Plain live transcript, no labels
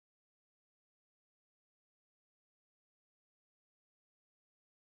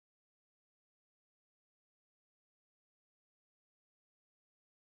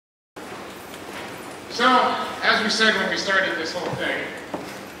So, as we said when we started this whole thing,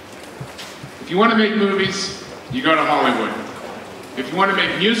 if you want to make movies, you go to Hollywood. If you want to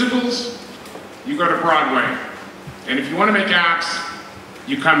make musicals, you go to Broadway. And if you want to make apps,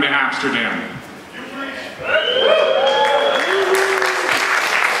 you come to Appsterdam.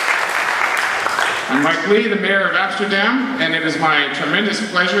 I'm Mike Lee, the mayor of Appsterdam, and it is my tremendous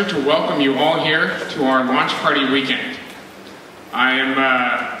pleasure to welcome you all here to our launch party weekend. I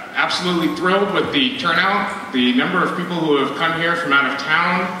am absolutely thrilled with the turnout, the number of people who have come here from out of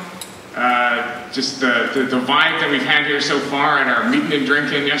town, just the vibe that we've had here so far at our meeting and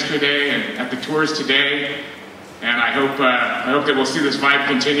drinking yesterday and at the tours today. And I hope that we'll see this vibe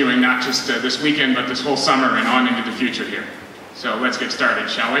continuing, not just this weekend, but this whole summer and on into the future here. So let's get started,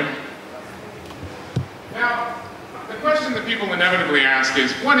 shall we? Now, the question that people inevitably ask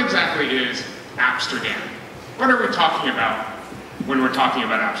is, what exactly is Appsterdam? What are we talking about when we're talking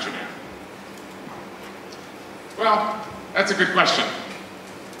about Appsterdam? Well, that's a good question.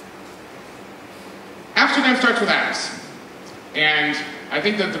 Amsterdam starts with apps. And I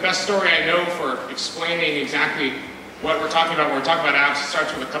think that the best story I know for explaining exactly what we're talking about when we're talking about apps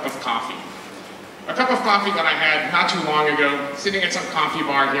starts with a cup of coffee. A cup of coffee that I had not too long ago, sitting at some coffee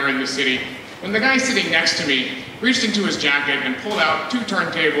bar here in the city, when the guy sitting next to me reached into his jacket and pulled out 2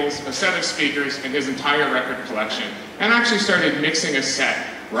 turntables, a set of speakers, and his entire record collection, and actually started mixing a set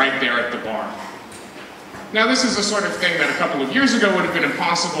right there at the bar. Now, this is the sort of thing that a couple of years ago would have been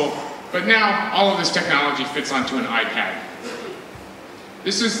impossible, but now all of this technology fits onto an iPad.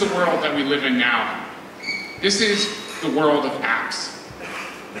 This is the world that we live in now. This is the world of apps.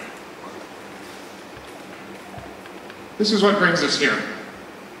 This is what brings us here.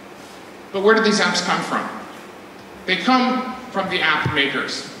 But where did these apps come from? They come from the app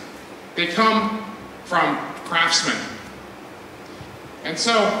makers. They come from craftsmen. And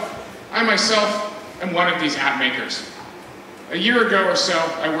so, I myself am one of these app makers. A year ago or so,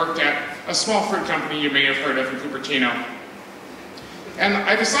 I worked at a small fruit company you may have heard of in Cupertino. And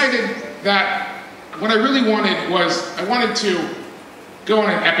I decided that what I really wanted was, I wanted to go on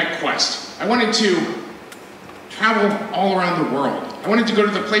an epic quest. I wanted to travel all around the world. I wanted to go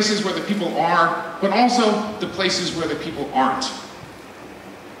to the places where the people are, but also the places where the people aren't.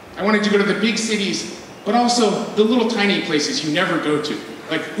 I wanted to go to the big cities, but also the little tiny places you never go to,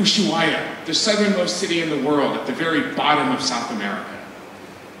 like Ushuaia, the southernmost city in the world at the very bottom of South America.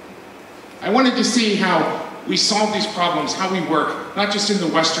 I wanted to see how we solve these problems, how we work, not just in the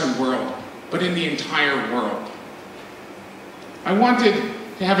Western world, but in the entire world. I wanted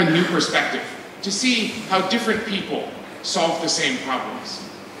to have a new perspective, to see how different people solve the same problems.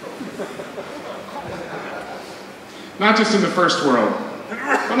 Not just in the first world,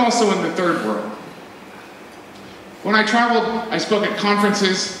 but also in the third world. When I traveled, I spoke at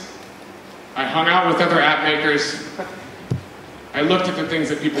conferences, I hung out with other app makers, I looked at the things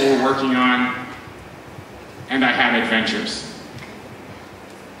that people were working on, and I had adventures.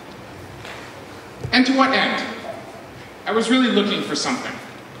 And to what end? I was really looking for something.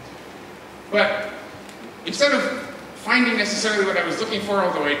 But instead of finding necessarily what I was looking for,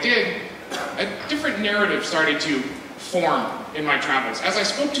 although I did, a different narrative started to form in my travels. As I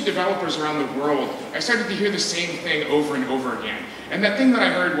spoke to developers around the world, I started to hear the same thing over and over again. And that thing that I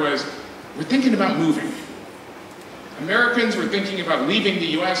heard was, we're thinking about moving. Americans were thinking about leaving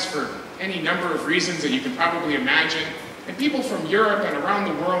the US for any number of reasons that you can probably imagine. And people from Europe and around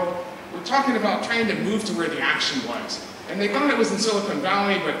the world were talking about trying to move to where the action was. And they thought it was in Silicon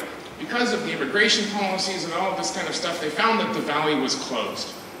Valley, but because of the immigration policies and all of this kind of stuff, they found that the valley was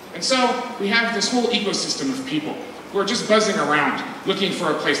closed. And so we have this whole ecosystem of people who are just buzzing around, looking for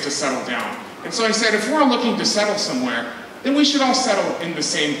a place to settle down. And so I said, if we're all looking to settle somewhere, then we should all settle in the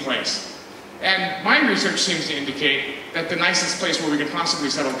same place. And my research seems to indicate that the nicest place where we could possibly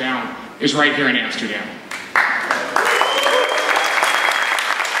settle down is right here in Amsterdam.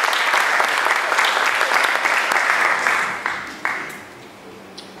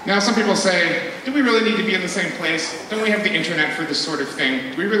 Now, some people say, do we really need to be in the same place? Don't we have the internet for this sort of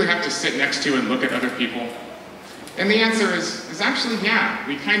thing? Do we really have to sit next to and look at other people? And the answer is actually, yeah,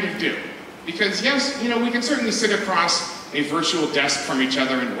 we kind of do. Because yes, we can certainly sit across a virtual desk from each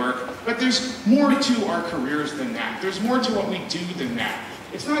other and work, but there's more to our careers than that. There's more to what we do than that.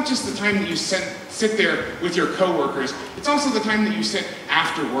 It's not just the time that you sit there with your coworkers, it's also the time that you sit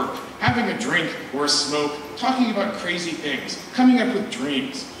after work, having a drink or a smoke, talking about crazy things, coming up with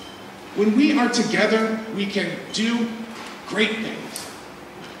dreams. When we are together, we can do great things.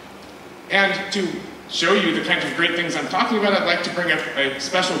 And to show you the kinds of great things I'm talking about, I'd like to bring up a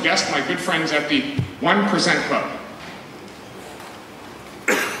special guest, my good friends at the 1% Club.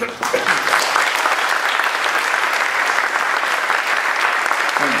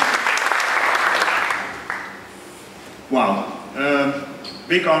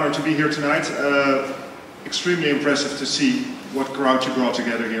 big honor to be here tonight. Extremely impressive to see what crowd you brought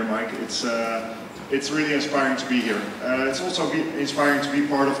together here, Mike. It's really inspiring to be here. It's also inspiring to be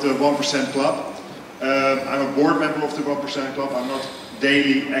part of the 1% Club. I'm a board member of the 1% Club. I'm not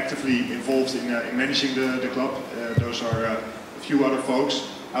daily actively involved in managing the club. Those are a few other folks.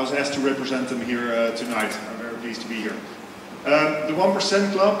 I was asked to represent them here tonight. I'm very pleased to be here. The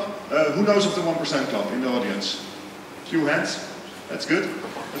 1% Club, who knows of the 1% Club in the audience? Few hands, that's good,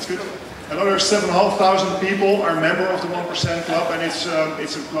 that's good. Another 7,500 people are a member of the 1% Club, and it's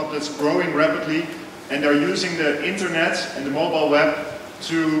a club that's growing rapidly, and they're using the internet and the mobile web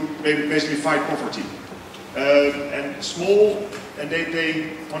to basically fight poverty. And small, and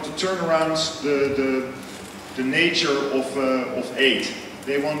they want to turn around the nature of aid.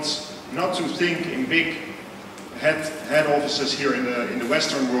 They want not to think in big head offices here in the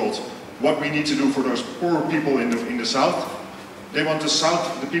Western world what we need to do for those poor people in the South. They want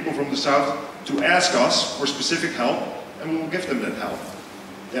the people from the South to ask us for specific help, and we will give them that help.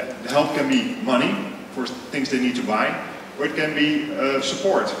 The help can be money for things they need to buy, or it can be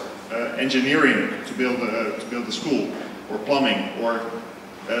support, engineering to build a school, or plumbing, or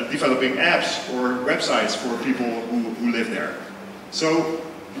developing apps or websites for people who live there. So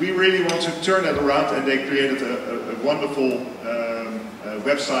we really want to turn that around, and they created a wonderful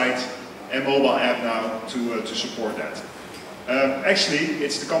website and mobile app now to support that. Actually,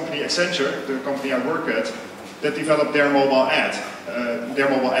 it's the company Accenture, the company I work at, that developed their mobile app.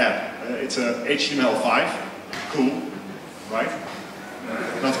 It's a HTML5. Cool, right?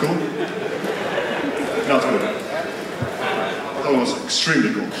 Not cool? Not cool. That was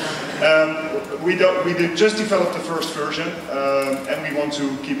extremely cool. We just developed the first version, and we want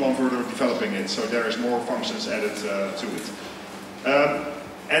to keep on further developing it, so there is more functions added to it.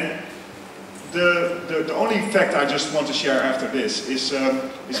 And the only fact I just want to share after this is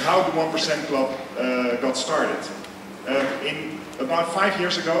how the 1% Club got started. About 5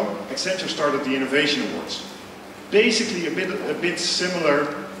 years ago, Accenture started the Innovation Awards. Basically a bit similar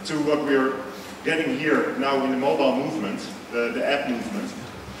to what we're getting here now in the mobile movement, the app movement.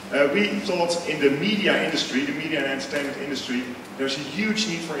 We thought in the media industry, the media and entertainment industry, there's a huge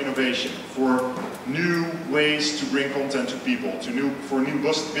need for innovation, for new ways to bring content to people, for new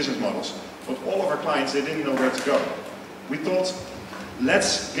business models. But all of our clients, they didn't know where to go. We thought,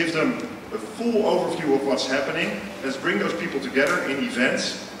 let's give them a full overview of what's happening, let's bring those people together in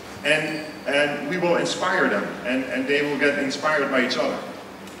events, and we will inspire them, and they will get inspired by each other.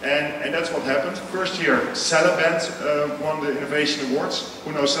 And that's what happened. First year, Celeband won the Innovation Awards.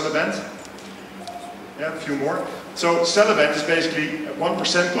 Who knows Celeband? Yeah, a few more. So Celeband is basically a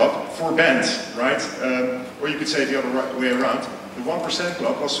 1% Club for bands, right? Or you could say the other way around. The 1%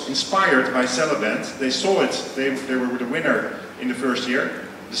 Club was inspired by Celeband. They saw it. They were the winner in the first year.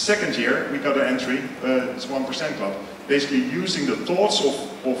 The second year, we got an entry. It's 1% Club, basically using the thoughts of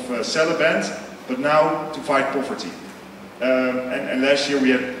Celeband, but now to fight poverty. And last year we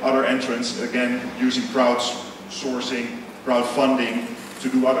had other entrants, again, using crowdsourcing, crowdfunding to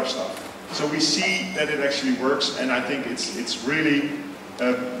do other stuff. So we see that it actually works, and I think it's really,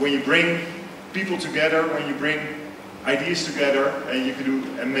 when you bring people together, when you bring ideas together, you can do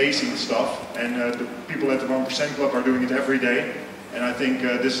amazing stuff, and the people at the 1% Club are doing it every day, and I think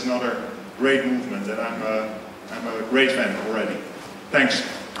this is another great movement, and I'm a great fan already. Thanks.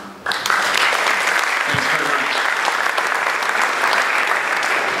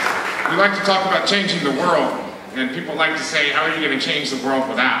 We like to talk about changing the world, and people like to say, how are you going to change the world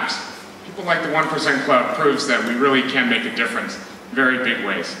with apps? People like the 1% Club proves that we really can make a difference in very big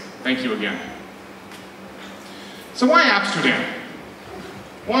ways. Thank you again. So why Appsterdam?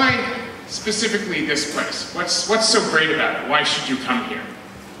 Why specifically this place? What's so great about it? Why should you come here?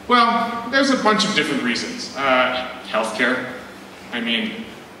 Well, there's a bunch of different reasons. Healthcare. I mean,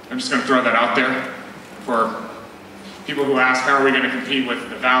 I'm just going to throw that out there for people who ask, how are we going to compete with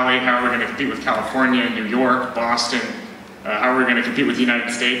the Valley? How are we going to compete with California, New York, Boston? How are we going to compete with the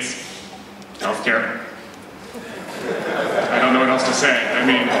United States? Healthcare. I don't know what else to say. I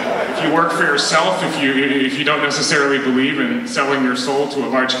mean, if you work for yourself, if you don't necessarily believe in selling your soul to a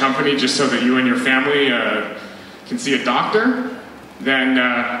large company just so that you and your family can see a doctor, then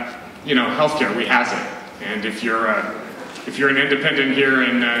you know, healthcare, we has it. And if you're an independent here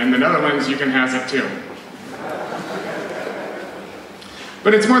in the Netherlands, you can has it too.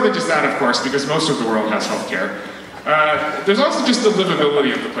 But it's more than just that, of course, because most of the world has healthcare. There's also just the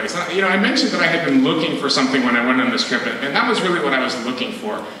livability of the place. You know, I mentioned that I had been looking for something when I went on this trip, and that was really what I was looking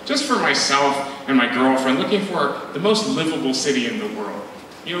for. Just for myself and my girlfriend, looking for the most livable city in the world.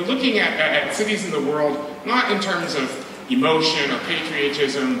 You know, looking at cities in the world, not in terms of, emotion or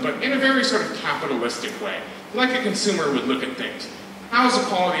patriotism, but in a very sort of capitalistic way, like a consumer would look at things. How is the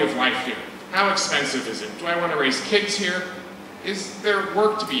quality of life here? How expensive is it? Do I want to raise kids here? Is there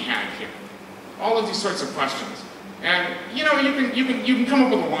work to be had here? All of these sorts of questions. And you know, you can come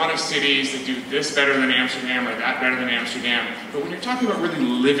up with a lot of cities that do this better than Amsterdam or that better than Amsterdam. But when you're talking about really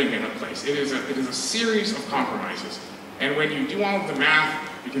living in a place, it is a series of compromises. And when you do all of the math,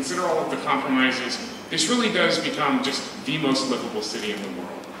 you consider all of the compromises, this really does become just the most livable city in the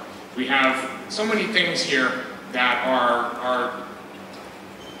world. We have so many things here that are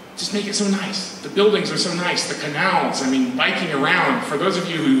just make it so nice. The buildings are so nice, the canals, I mean, biking around. For those of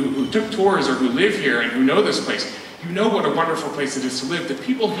you who took tours or who live here and who know this place, you know what a wonderful place it is to live. The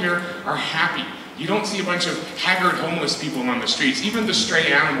people here are happy. You don't see a bunch of haggard homeless people on the streets. Even the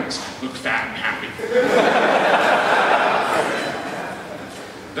stray animals look fat and happy.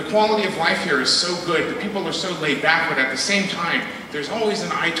 The quality of life here is so good, the people are so laid back, but at the same time, there's always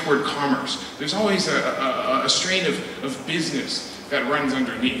an eye toward commerce. There's always a strain of business that runs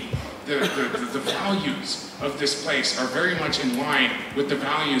underneath. The values of this place are very much in line with the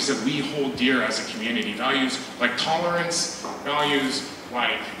values that we hold dear as a community. Values like tolerance, values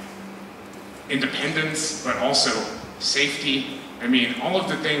like independence, but also safety. I mean, all of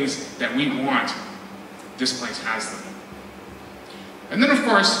the things that we want, this place has them. And then, of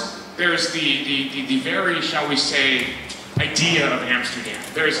course, there's the very, shall we say, idea of Amsterdam.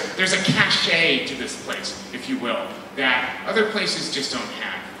 There's a cachet to this place, if you will, that other places just don't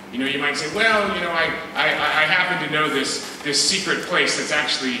have. You know, you might say, well, you know, I happen to know this secret place that's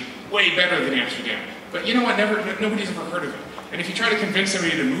actually way better than Amsterdam. But you know what, nobody's ever heard of it. And if you try to convince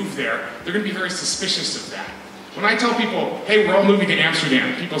somebody to move there, they're going to be very suspicious of that. When I tell people, hey, we're all moving to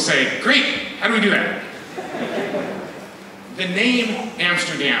Amsterdam, people say, great, how do we do that? The name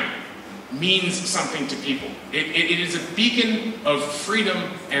Amsterdam means something to people. It is a beacon of freedom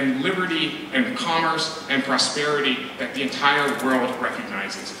and liberty and commerce and prosperity that the entire world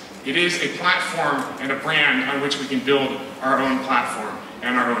recognizes. It is a platform and a brand on which we can build our own platform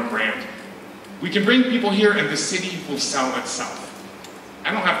and our own brand. We can bring people here and the city will sell itself.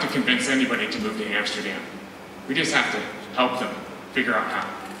 I don't have to convince anybody to move to Amsterdam. We just have to help them figure out how.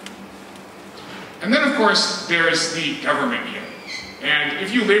 And then, of course, there's the government here. And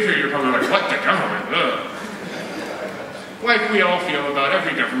if you live here, you're probably like, what, the government? Ugh. Like we all feel about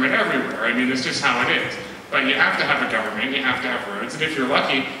every government everywhere. I mean, it's just how it is. But you have to have a government, you have to have roads, and if you're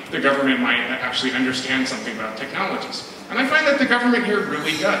lucky, the government might actually understand something about technologies. And I find that the government here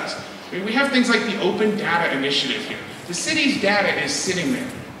really does. I mean, we have things like the Open Data Initiative here. The city's data is sitting there.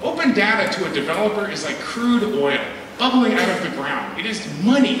 Open data to a developer is like crude oil bubbling out of the ground. It is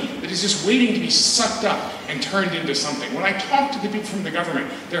money that is just waiting to be sucked up and turned into something. When I talk to the people from the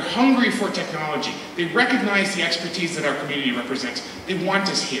government, they're hungry for technology. They recognize the expertise that our community represents. They want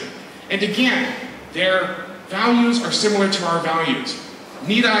us here. And again, their values are similar to our values.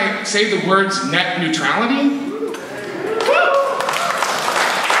 Need I say the words net neutrality?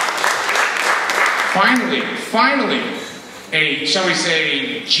 Finally, a, shall we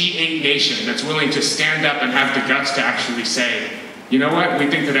say, G8 nation that's willing to stand up and have the guts to actually say, you know what, we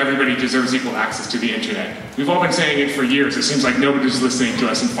think that everybody deserves equal access to the internet. We've all been saying it for years. It seems like nobody's listening to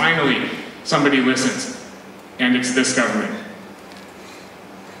us, and finally, somebody listens, and it's this government.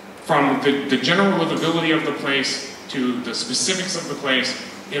 From the general livability of the place to the specifics of the place,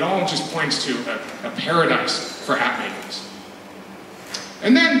 it all just points to a paradise for app makers.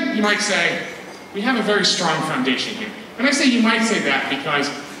 And then you might say, we have a very strong foundation here. And I say you might say that because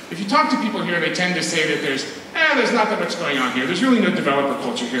if you talk to people here, they tend to say that there's not that much going on here. There's really no developer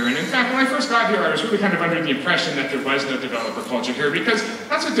culture here. And in fact, when I first got here, I was really kind of under the impression that there was no developer culture here because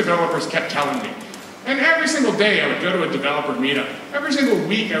that's what developers kept telling me. And every single day I would go to a developer meetup. Every single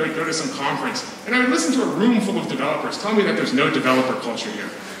week I would go to some conference. And I would listen to a room full of developers tell me that there's no developer culture here.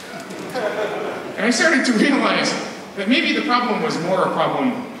 And I started to realize that maybe the problem was more a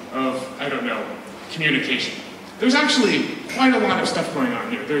problem of, I don't know, communication. There's actually quite a lot of stuff going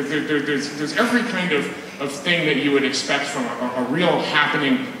on here. There's every kind of thing that you would expect from a real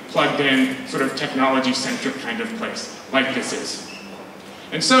happening, plugged-in, sort of technology-centric kind of place, like this is.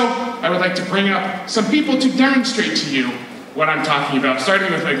 And so, I would like to bring up some people to demonstrate to you what I'm talking about,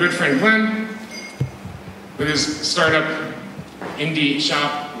 starting with my good friend Glenn, with his startup indie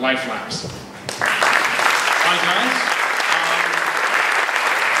shop, LifeLabs. Hi guys,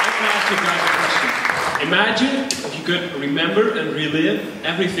 I want to ask you guys a question. Imagine if you could remember and relive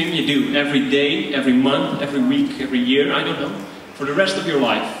everything you do, every day, every month, every week, every year, I don't know, for the rest of your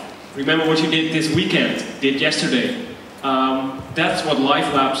life. Remember what you did this weekend, did yesterday. That's what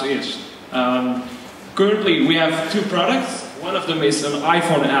LifeLabs is. Currently, we have two products. One of them is an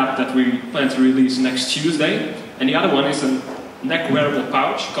iPhone app that we plan to release next Tuesday, and the other one is a neck wearable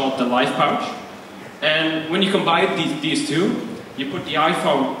pouch called the Life Pouch. And when you combine these two, you put the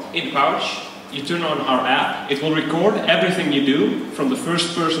iPhone in the pouch, you turn on our app, it will record everything you do from the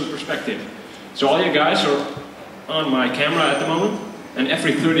first person perspective. So all you guys are on my camera at the moment, and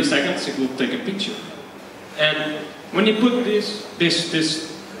every 30 seconds it will take a picture. And when you put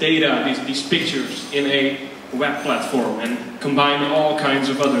this data, these pictures in a web platform and combine all kinds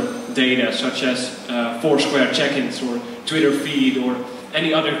of other data, such as Foursquare check-ins or Twitter feed or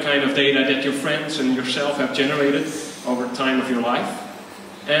any other kind of data that your friends and yourself have generated over time of your life.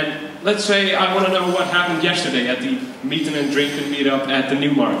 And let's say I want to know what happened yesterday at the Meetin' and Drinkin' meetup at the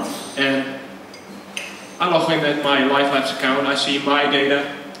Newmarkt. And I log in at my LifeLabs account, I see my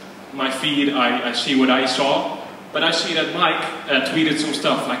data, my feed, I see what I saw. But I see that Mike tweeted some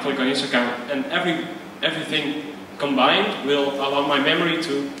stuff, I click on his account, and everything combined will allow my memory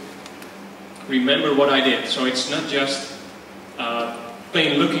to remember what I did. So it's not just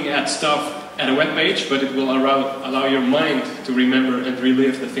plain looking at stuff at a web page, but it will allow your mind to remember and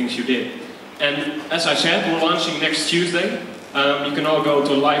relive the things you did. And as I said, we're launching next Tuesday. You can all go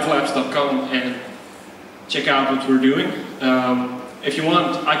to livelabs.com and check out what we're doing. If you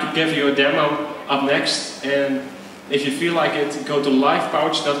want, I could give you a demo up next, and if you feel like it, go to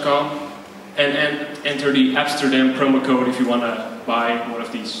livepouch.com and enter the Appsterdam promo code if you want to buy one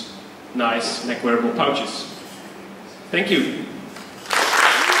of these nice neck wearable pouches. Thank you.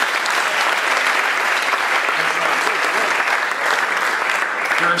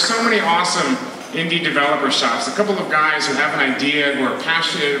 There are so many awesome indie developer shops. A couple of guys who have an idea, who are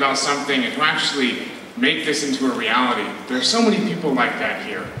passionate about something, and who actually make this into a reality. There are so many people like that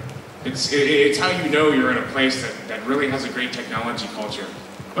here. It's how you know you're in a place that really has a great technology culture.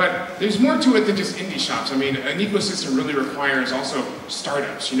 But there's more to it than just indie shops. I mean, an ecosystem really requires also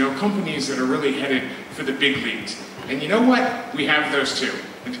startups, you know, companies that are really headed for the big leagues. And you know what? We have those too.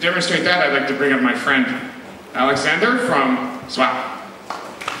 And to demonstrate that, I'd like to bring up my friend Alexander from Swap.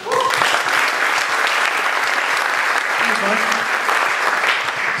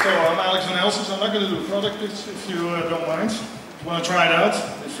 So I'm Alex Van Elsen, so I'm not going to do a product pitch if you don't mind. If you want to try it out,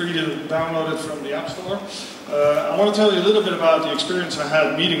 it's free to download it from the App Store. I want to tell you a little bit about the experience I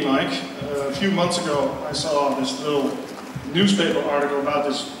had meeting Mike. A few months ago I saw this little newspaper article about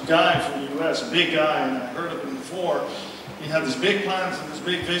this guy from the US, a big guy, and I heard of him before. He had this big plans and this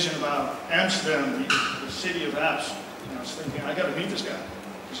big vision about Amsterdam, the city of apps. And I was thinking, I got to meet this guy,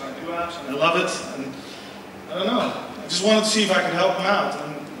 because I do apps and I love it, and I don't know. I just wanted to see if I could help him out.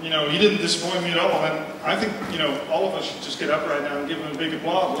 And, you know, he didn't disappoint me at all, and I think, you know, all of us should just get up right now and give him a big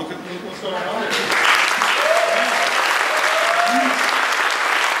applause. Look what's going on here.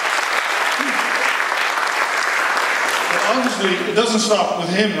 But obviously, it doesn't stop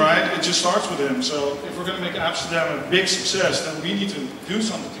with him, right? It just starts with him. So if we're going to make Amsterdam a big success, then we need to do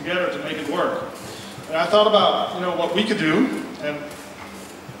something together to make it work. And I thought about, you know, what we could do, and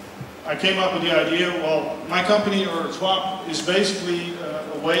I came up with the idea, well, my company, or Swap, is basically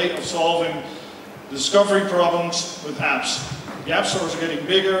a way of solving discovery problems with apps. The app stores are getting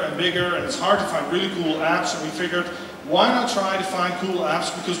bigger and bigger, and it's hard to find really cool apps, and we figured, why not try to find cool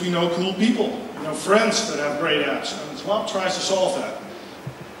apps because we know cool people, you know, friends that have great apps, and Swap tries to solve that.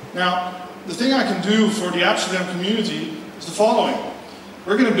 Now, the thing I can do for the Appsterdam community is the following.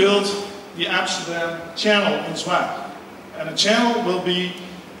 We're going to build the Appsterdam channel in Swap, and the channel will be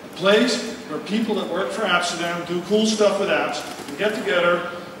place where people that work for Appsterdam do cool stuff with apps and get together,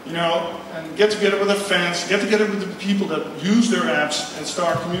 you know, and get together with their fans, get together with the people that use their apps and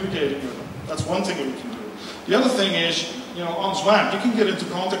start communicating with them. That's one thing that we can do. The other thing is, you know, on Swap, you can get into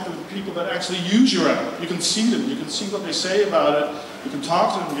contact with the people that actually use your app. You can see them, you can see what they say about it, you can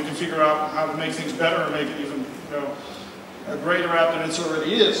talk to them, you can figure out how to make things better and make it even, you know, a greater app than it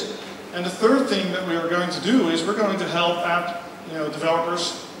already is. And the third thing that we are going to do is we're going to help app, you know,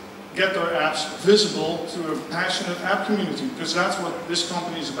 developers get their apps visible to a passionate app community, because that's what this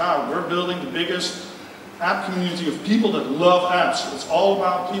company is about. We're building the biggest app community of people that love apps. It's all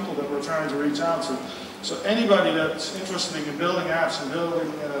about people that we're trying to reach out to. So anybody that's interested in building apps and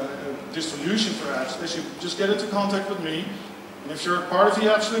building a distribution for apps, they should just get into contact with me. And if you're part of the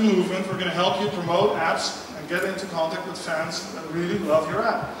Appsterdam movement, we're going to help you promote apps and get into contact with fans that really love your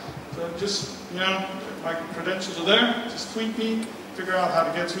app. So just, you know, my credentials are there. Just tweet me. Figure out how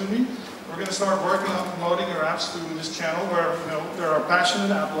to get to me. We're going to start working on promoting our apps through this channel where, you know, there are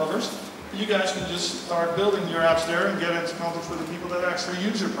passionate app lovers. You guys can just start building your apps there and get into contact with the people that actually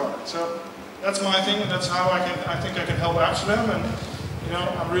use your product. So that's my thing, and that's how I think I can help Appsterdam. And you you know,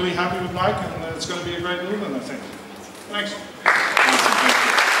 I'm really happy with Mike, and it's going to be a great movement, I think. Thanks. Awesome, thank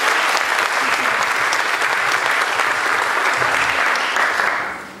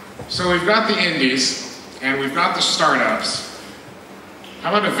you. So we've got the indies, and we've got the startups.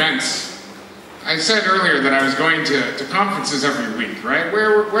 How about events? I said earlier that I was going to conferences every week, right?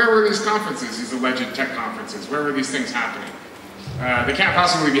 Where were these conferences, these alleged tech conferences? Where were these things happening? They can't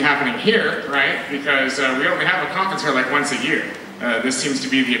possibly be happening here, right? Because we only have a conference here like once a year. This seems to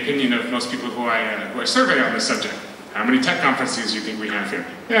be the opinion of most people who I survey on this subject. How many tech conferences do you think we have here?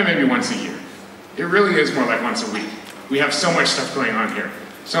 Yeah, maybe once a year. It really is more like once a week. We have so much stuff going on here.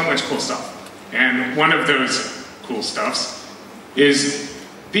 So much cool stuff. And one of those cool stuffs is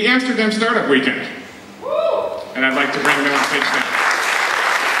the Amsterdam Startup Weekend. And I'd like to bring them on stage now.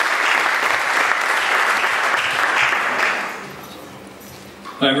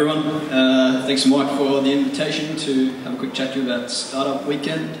 Hi everyone, thanks Mike for the invitation to have a quick chat to you about Startup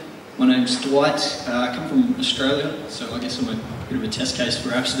Weekend. My name's Dwight, I come from Australia, so I guess I'm a bit of a test case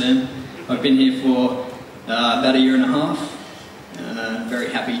for Amsterdam. I've been here for about a year and a half. Very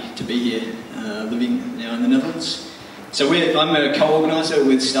happy to be here, living now in the Netherlands. So I'm a co-organiser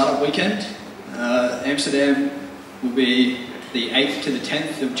with Startup Weekend. Amsterdam will be the 8th to the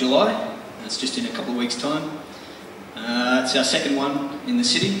 10th of July. That's just in a couple of weeks' time. It's our second one in the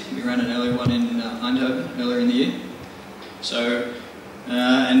city. We ran an earlier one in Eindhoven earlier in the year. So,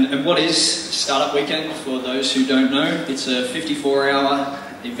 and what is Startup Weekend for those who don't know? It's a 54-hour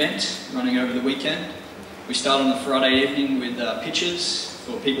event running over the weekend. We start on the Friday evening with pitches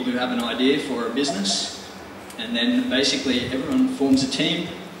for people who have an idea for a business. And then basically everyone forms a team,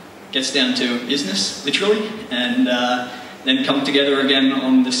 gets down to business, literally, and then come together again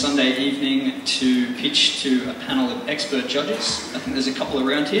on the Sunday evening to pitch to a panel of expert judges. I think there's a couple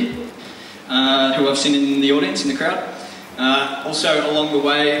around here who I've seen in the audience, in the crowd. Also along the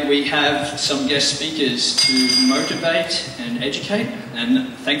way we have some guest speakers to motivate and educate,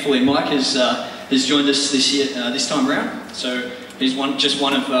 and thankfully Mike has joined us this year, this time around. So he's just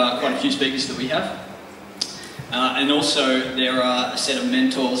one of quite a few speakers that we have. And also there are a set of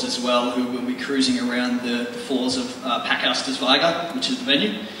mentors as well who will be cruising around the floors of Pakhuis de Zwijger, which is the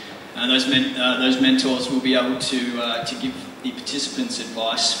venue. Those mentors will be able to give the participants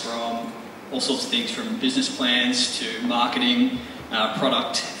advice from all sorts of things, from business plans to marketing,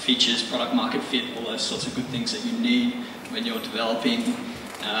 product features, product market fit, all those sorts of good things that you need when you're developing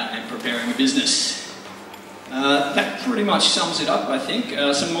and preparing a business. That pretty much sums it up, I think.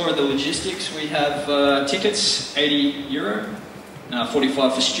 Some more of the logistics. We have tickets, €80,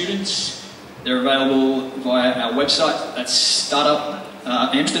 45 for students. They're available via our website. That's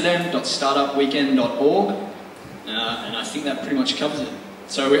amsterdam.startupweekend.org. And I think that pretty much covers it.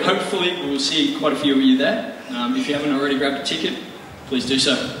 So hopefully we'll see quite a few of you there. If you haven't already grabbed a ticket, please do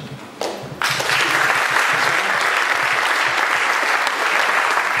so.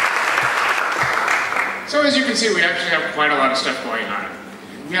 So as you can see, we actually have quite a lot of stuff going on.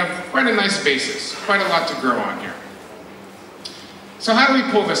 We have quite a nice basis, quite a lot to grow on here. So how do we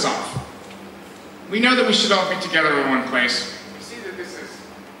pull this off? We know that we should all be together in one place. We see that this is...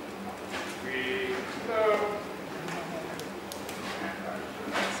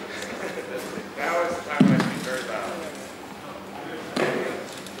 That was the time when I speak very loud.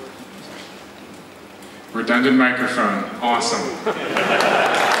 Redundant microphone, awesome.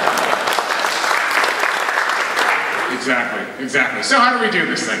 Exactly. So how do we do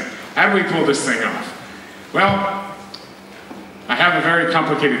this thing? How do we pull this thing off? Well, I have a very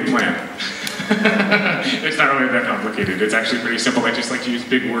complicated plan. It's not really that complicated. It's actually pretty simple. I just like to use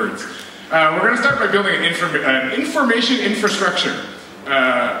big words. We're going to start by building an information infrastructure,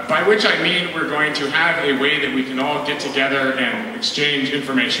 by which I mean we're going to have a way that we can all get together and exchange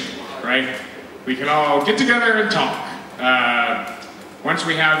information, right? We can all get together and talk. Once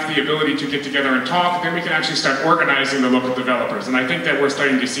we have the ability to get together and talk, then we can actually start organizing the local developers. And I think that we're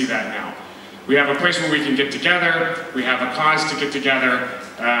starting to see that now. We have a place where we can get together, we have a cause to get together,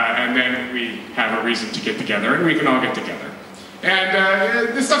 and then we have a reason to get together, and we can all get together. And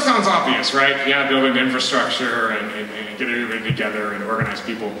this stuff sounds obvious, right? Yeah, build an infrastructure and get everybody together and organize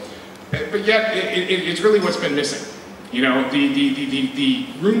people. But yet, it's really what's been missing. You know, the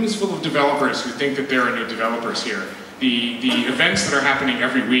rooms full of developers who think that there are no developers here. The events that are happening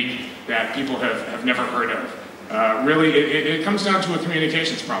every week that people have never heard of. Really, it comes down to a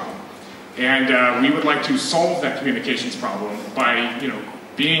communications problem. And we would like to solve that communications problem by, you know,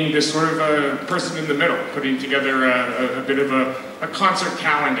 being this sort of a person in the middle, putting together a bit of a concert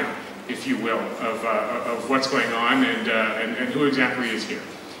calendar, if you will, of what's going on and who exactly is here.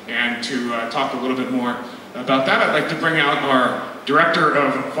 And to talk a little bit more about that, I'd like to bring out our Director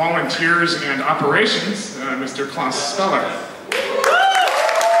of Volunteers and Operations, Mr. Klaus Speller.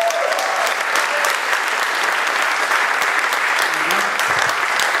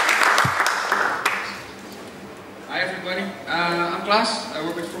 Hi everybody, I'm Klaus. I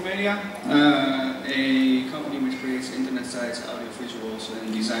work with Romania, a company which creates internet sites, audio visuals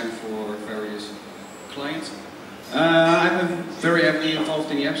and design for various clients. I've been very heavily involved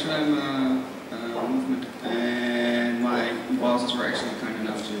in the Appsterdam movement, and my bosses were actually kind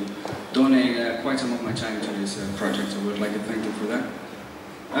enough to donate quite some of my time to this project, so I would like to thank them for that.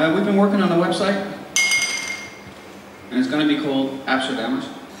 We've been working on a website, and it's going to be called Appsterdammers.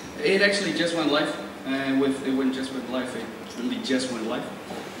 It actually just went live. It wouldn't just went live, it really just went live.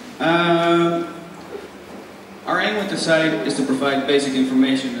 Our aim with the site is to provide basic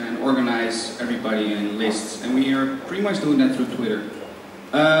information and organize everybody in lists, and we are pretty much doing that through Twitter.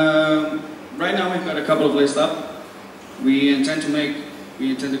 Right now we've got a couple of lists up. We intend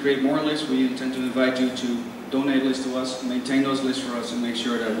to create more lists. We intend to invite you to donate lists to us, maintain those lists for us, and make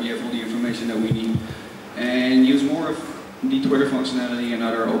sure that we have all the information that we need, and use more of the Twitter functionality and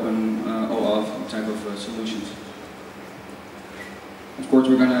other open OAuth type of solutions. Of course,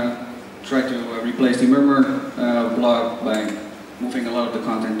 we're going to try to replace the Murmur blog by moving a lot of the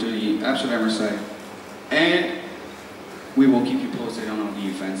content to the Appsterdammer site. And we will keep you posted on all the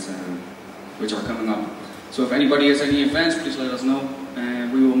events which are coming up. So if anybody has any events, please let us know,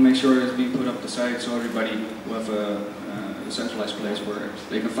 and we will make sure it's being put up the site so everybody will have a centralized place where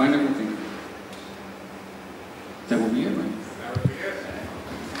they can find everything. That will be it, right? That would be it.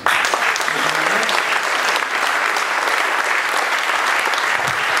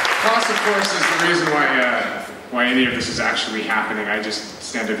 Klaus, of course, is the reason why any of this is actually happening. I just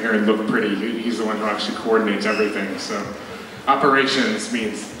stand up here and look pretty. He's the one who actually coordinates everything. So operations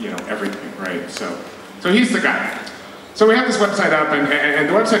means, you know, everything, right? So he's the guy. So we have this website up, and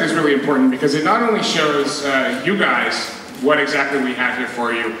the website is really important because it not only shows you guys what exactly we have here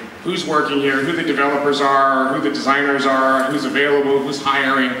for you, who's working here, who the developers are, who the designers are, who's available, who's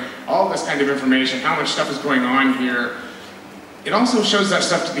hiring, all this kind of information, how much stuff is going on here. It also shows that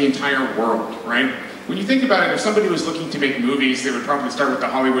stuff to the entire world, right? When you think about it, if somebody was looking to make movies, they would probably start with the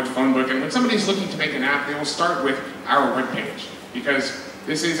Hollywood phone book, and when somebody's looking to make an app, they will start with our webpage, because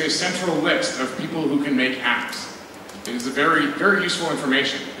this is a central list of people who can make apps. It is a very, very useful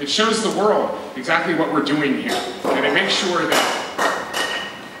information. It shows the world exactly what we're doing here, and it makes sure that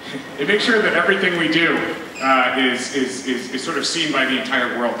everything we do is sort of seen by the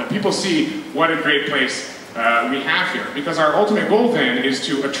entire world, that people see what a great place we have here. Because our ultimate goal then is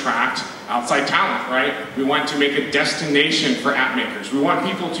to attract outside talent, right? We want to make a destination for app makers. We want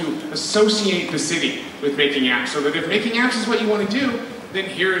people to associate the city with making apps, so that if making apps is what you want to do, then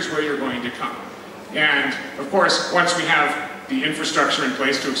here's where you're going to come. And of course, once we have the infrastructure in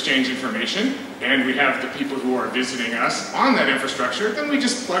place to exchange information, and we have the people who are visiting us on that infrastructure, then we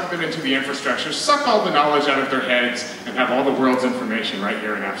just plug them into the infrastructure, suck all the knowledge out of their heads, and have all the world's information right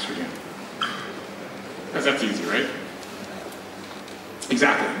here in Amsterdam. Because that's easy, right?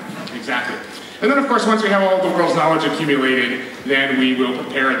 Exactly, exactly. And then of course, once we have all the world's knowledge accumulated, then we will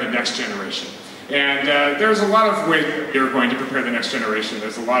prepare the next generation. And there's a lot of ways that we're going to prepare the next generation.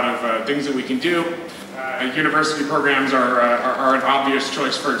 There's a lot of things that we can do. University programs are an obvious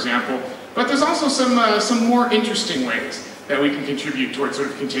choice, for example. But there's also some more interesting ways that we can contribute towards sort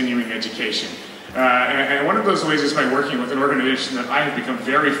of continuing education. And one of those ways is by working with an organization that I have become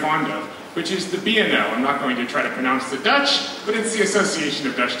very fond of, which is the BNO. I'm not going to try to pronounce the Dutch, but it's the Association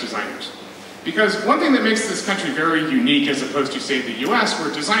of Dutch Designers. Because one thing that makes this country very unique as opposed to, say, the US,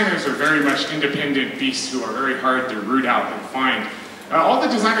 where designers are very much independent beasts who are very hard to root out and find, all the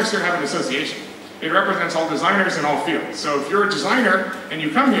designers here have an association. It represents all designers in all fields. So if you're a designer and you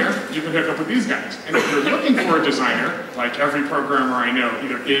come here, you can hook up with these guys. And if you're looking for a designer, like every programmer I know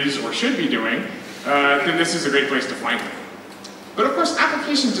either is or should be doing, then this is a great place to find them. But of course,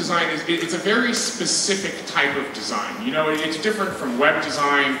 application design it's a very specific type of design. You know, it's different from web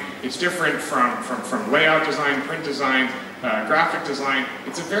design, it's different from layout design, print design, graphic design.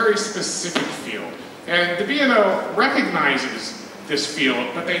 It's a very specific field. And the BNO recognizes this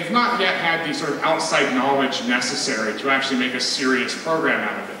field, but they've not yet had the sort of outside knowledge necessary to actually make a serious program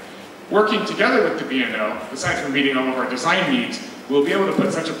out of it. Working together with the BNO, aside from meeting all of our design needs, we'll be able to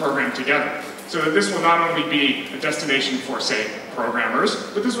put such a program together. So that this will not only be a destination for, say,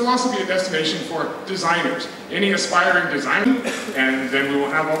 programmers, but this will also be a destination for designers. Any aspiring designer, and then we will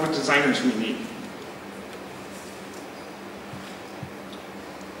have all the designers we need.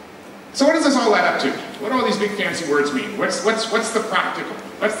 So what does this all add up to? What do all these big fancy words mean? What's the practical?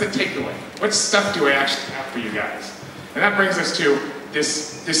 What's the takeaway? What stuff do I actually have for you guys? And that brings us to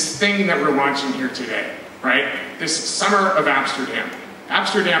this thing that we're launching here today, right? This Summer of Amsterdam.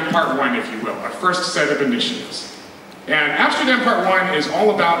 Amsterdam Part 1, if you will, our first set of initiatives. And Amsterdam Part 1 is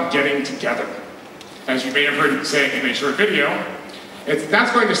all about getting together. As you may have heard say in a short video,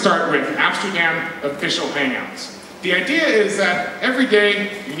 that's going to start with Amsterdam official hangouts. The idea is that every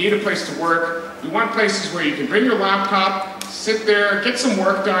day you need a place to work. We want places where you can bring your laptop, sit there, get some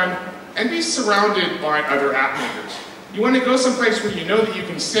work done, and be surrounded by other app makers. You want to go someplace where you know that you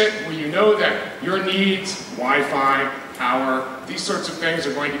can sit, where you know that your needs, Wi-Fi, power, these sorts of things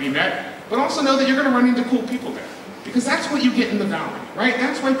are going to be met, but also know that you're going to run into cool people there. Because that's what you get in the Valley, right?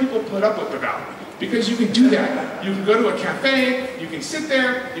 That's why people put up with the Valley. Because you can do that. You can go to a cafe, you can sit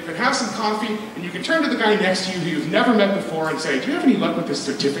there, you can have some coffee, and you can turn to the guy next to you who you've never met before and say, do you have any luck with this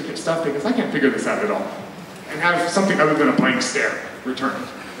certificate stuff? Because I can't figure this out at all. And have something other than a blank stare returned.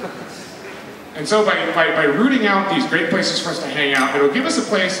 And so by rooting out these great places for us to hang out, it'll give us a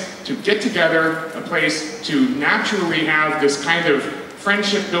place to get together, a place to naturally have this kind of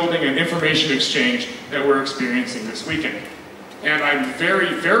friendship building and information exchange that we're experiencing this weekend. And I'm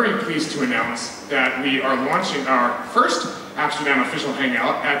very, very pleased to announce that we are launching our first Appsterdam official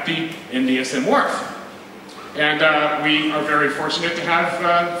hangout at the NDSM Wharf. And we are very fortunate to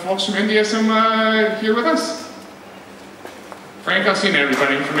have folks from NDSM here with us. Frank Alcina,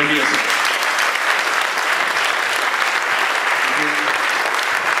 everybody, from NDSM.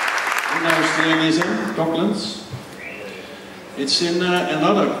 NDSM, Docklands. It's in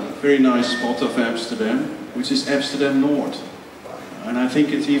another very nice spot of Amsterdam, which is Appsterdam North. And I think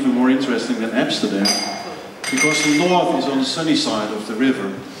it's even more interesting than Amsterdam, because the north is on the sunny side of the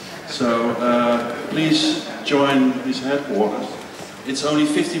river. So please join his headquarters. It's only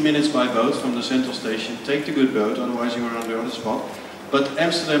 50 minutes by boat from the central station. Take the good boat, otherwise you are on the other spot. But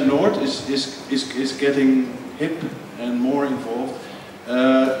Amsterdam North is getting hip and more involved.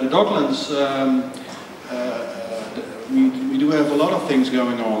 The Docklands, we do have a lot of things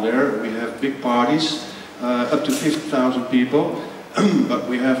going on there. We have big parties, up to 50,000 people. But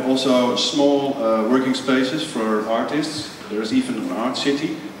we have also small working spaces for artists. There's even an art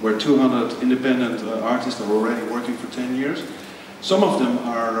city where 200 independent artists are already working for 10 years. Some of them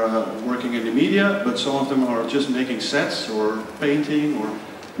are working in the media, but some of them are just making sets or painting or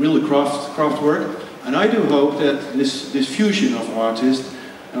really craft work. And I do hope that this fusion of artists,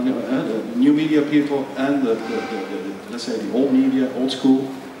 the new media people and let's say the old media, old school.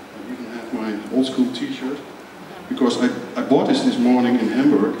 I even have my old school t-shirt. Because I bought this morning in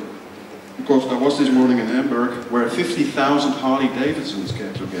Hamburg, because I was this morning in Hamburg where 50,000 Harley Davidsons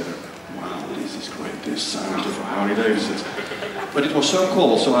came together. Wow, this is great, this sound of Harley Davidsons. But it was so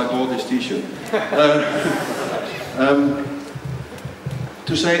cold, so I bought this t-shirt.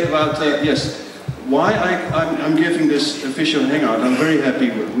 To say about, yes, why I'm giving this official hangout, I'm very happy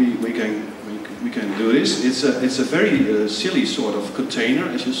we can do this. It's a very silly sort of container,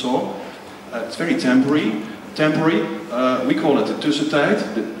 as you saw. It's very temporary. We call it the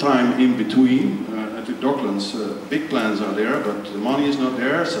tussentijd, the time in between. At the Docklands, big plans are there, but the money is not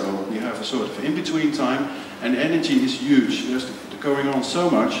there, so we have a sort of in-between time, and energy is huge. There's going on so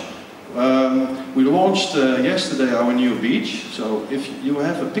much. We launched yesterday our new beach, so if you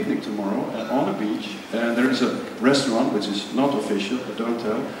have a picnic tomorrow on a beach, and there is a restaurant, which is not official, but don't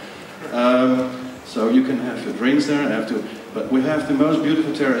tell, so you can have your drinks there, but we have the most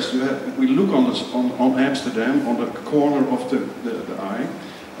beautiful terrace. We look on Amsterdam, on the corner of the eye.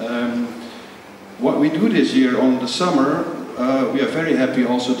 What we do this year on the summer, we are very happy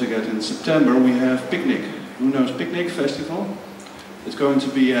also to get in September, we have Picnic. Who knows Picnic Festival? It's going to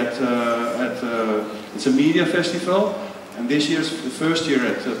be it's a media festival, and this year's the first year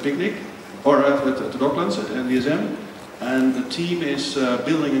at Picnic, or at the Docklands, at NDSM. And the team is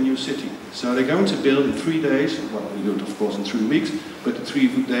building a new city. So they're going to build in 3 days, well we do it of course in 3 weeks, but in 3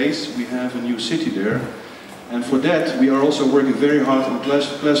 days we have a new city there. And for that we are also working very hard on glass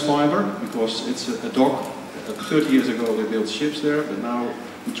fiber, because it's a dock. 30 years ago they built ships there, but now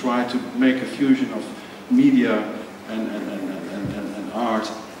we try to make a fusion of media and art,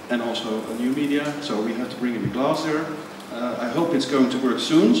 and also a new media, so we have to bring in the glass there. I hope it's going to work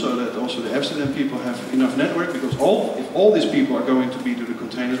soon, so that also the Amsterdam people have enough network, because if all these people are going to be to the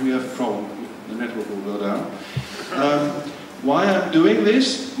containers, we have a problem. The network will go down. Why I'm doing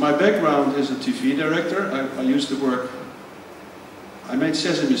this? My background is a TV director. I used to work, I made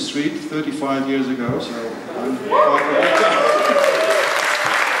Sesame Street 35 years ago, so I'm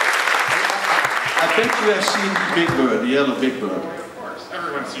I bet you have seen Big Bird, the yellow Big Bird. Of course,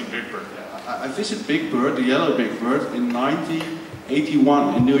 everyone's seen Big Bird. I visited Big Bird, the yellow Big Bird, in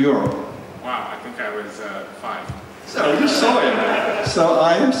 1981 in New York. Wow, I think I was 5. So you saw him. So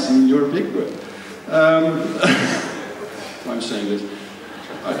I have seen your big boy. I'm saying this.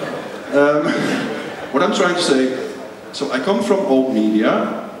 What I'm trying to say, so I come from old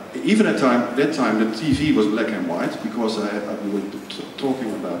media. Even at that time the TV was black and white, because we were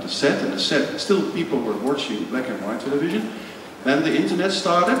talking about the set, and the set, still people were watching black and white television. Then the internet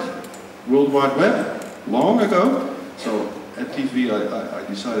started, World Wide Web, long ago. So at TV I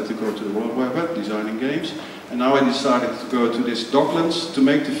decided to go to the World Wide Web, designing games. And now I decided to go to this Docklands to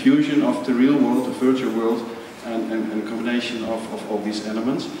make the fusion of the real world, the virtual world, and a combination of all these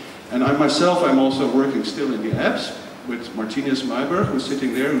elements. And I myself, I'm also working still in the apps with Martinez Meiberg, who's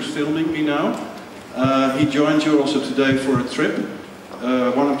sitting there, who's filming me now. He joined you also today for a trip,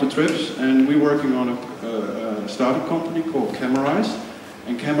 one of the trips, and we're working on a startup company called Camerize.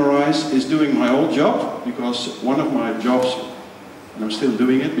 And Camerize is doing my old job, because one of my jobs, and I'm still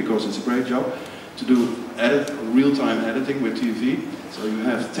doing it because it's a great job, to do real-time editing with TV. So you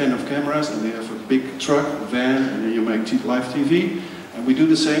have 10 of cameras, and you have a big truck, a van, and then you make live TV. And we do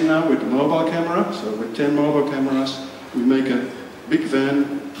the same now with the mobile camera. So with 10 mobile cameras, we make a big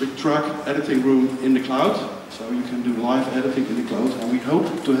van, big truck, editing room in the cloud. So you can do live editing in the cloud. And we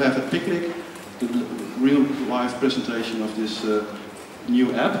hope to have a picnic, the real live presentation of this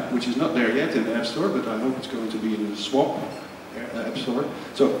new app, which is not there yet in the App Store, but I hope it's going to be in the Swap App Store.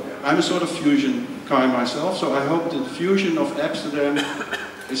 So I'm a sort of fusion guy myself, so I hope the fusion of Appsterdam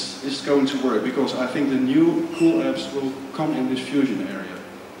is going to work, because I think the new cool apps will come in this fusion area.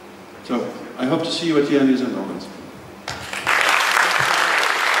 So I hope to see you at the Andes and Docklands.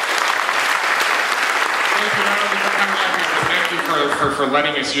 For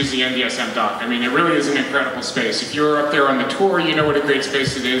letting us use the NDSM dock. I mean, it really is an incredible space. If you were up there on the tour, you know what a great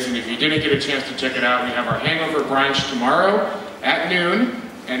space it is, and if you didn't get a chance to check it out, we have our hangover brunch tomorrow at noon.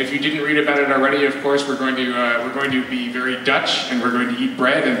 And if you didn't read about it already, of course, we're going to be very Dutch, and we're going to eat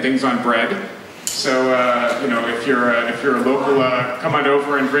bread and things on bread. So you know, if you're a local, come on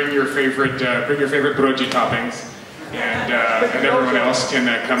over and bring your favorite broodje toppings, and everyone else can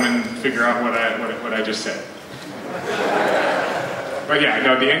come and figure out what I just said. But yeah,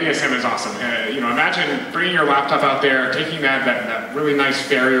 no, the NDSM is awesome. You know, imagine bringing your laptop out there, taking that really nice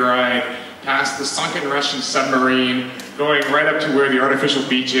ferry ride past the sunken Russian submarine, going right up to where the artificial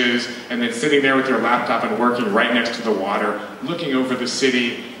beach is, and then sitting there with your laptop and working right next to the water, looking over the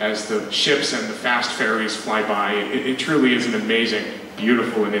city as the ships and the fast ferries fly by. It truly is an amazing,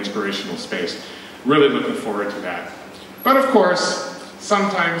 beautiful, and inspirational space. Really looking forward to that. But of course,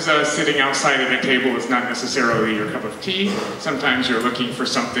 sometimes sitting outside at a table is not necessarily your cup of tea. Sometimes you're looking for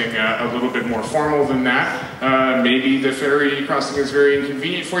something a little bit more formal than that. Maybe the ferry crossing is very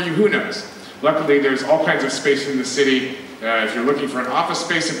inconvenient for you, who knows? Luckily, there's all kinds of space in the city. If you're looking for an office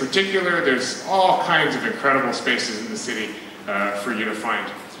space in particular, there's all kinds of incredible spaces in the city for you to find.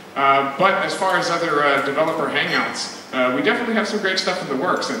 But as far as other developer hangouts, we definitely have some great stuff in the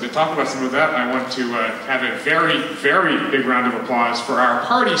works, and to talk about some of that, I want to have a very, very big round of applause for our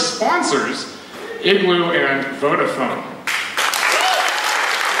party sponsors, Igloo and Vodafone.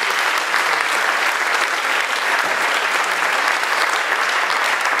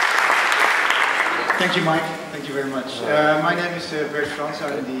 Thank you, Mike. Thank you very much. My name is Bert Frans.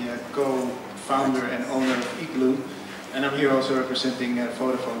 I'm the co-founder and owner of Igloo, and I'm here also representing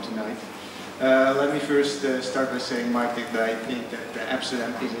Vodafone tonight. Let me first start by saying, Mike, that I think that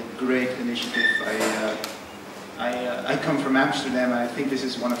Appsterdam is a great initiative. I come from Amsterdam, and I think this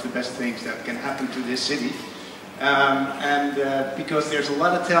is one of the best things that can happen to this city. Because there's a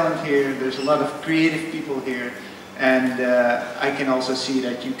lot of talent here, there's a lot of creative people here, and I can also see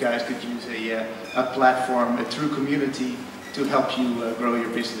that you guys could use a platform, a true community, to help you grow your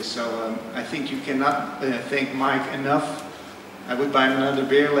business. So I think you cannot thank Mike enough. I would buy him another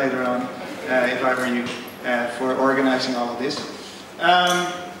beer later on, if I were you, for organizing all of this.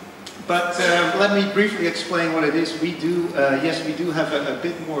 But let me briefly explain what it is. We do, yes, we do have a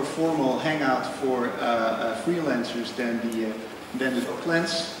bit more formal hangout for freelancers than the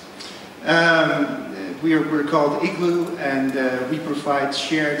Docklands. We're called Igloo, and we provide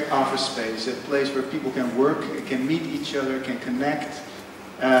shared office space, a place where people can work, can meet each other, can connect,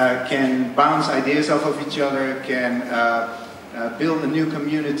 can bounce ideas off of each other, can build a new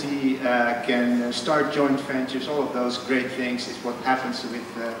community, can start joint ventures. All of those great things is what happens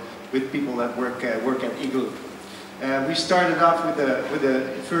with people that work at Igloo. We started off with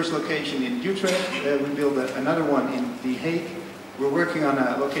a first location in Utrecht. We built another one in The Hague. We're working on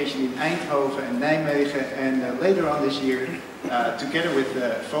a location in Eindhoven and Nijmegen, and later on this year, together with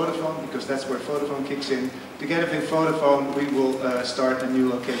Vodafone, because that's where Vodafone kicks in, together with Vodafone we will start a new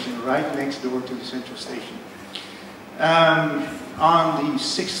location right next door to the central station. On the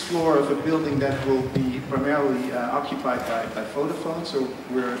 6th floor of a building that will be primarily occupied by Vodafone, so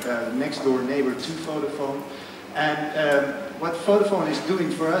we're next door neighbor to Vodafone. And what Vodafone is doing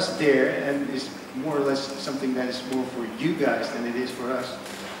for us there, and is more or less something that is more for you guys than it is for us,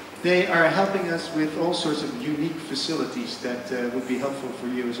 they are helping us with all sorts of unique facilities that would be helpful for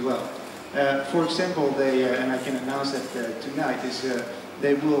you as well. For example, they, and I can announce that tonight, is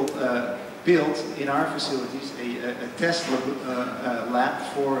they will build in our facilities a test lab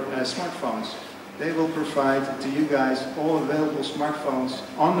for smartphones. They will provide to you guys all available smartphones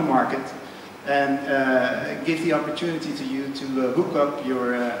on the market and give the opportunity to you to hook up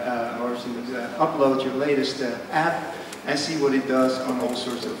your, or to upload your latest app and see what it does on all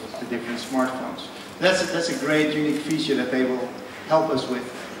sorts of the different smartphones. That's a great unique feature that they will help us with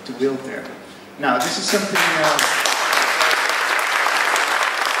to build there. Now, this is something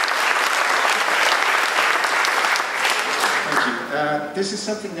this is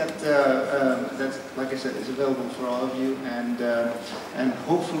something that, like I said, is available for all of you, and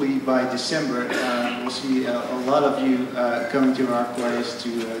hopefully by December we'll see a lot of you coming to our place, to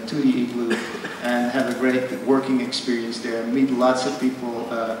the Igloo, and have a great working experience there, meet lots of people,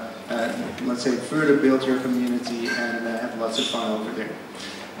 let's say further build your community, and have lots of fun over there.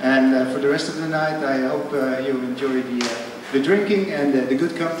 And for the rest of the night, I hope you enjoy the drinking and the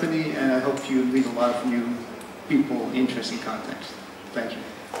good company, and I hope you meet a lot of new people, interesting contacts. Thank you.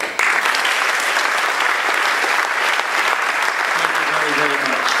 Thank you very, very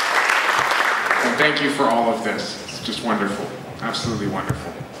much. And thank you for all of this. It's just wonderful. Absolutely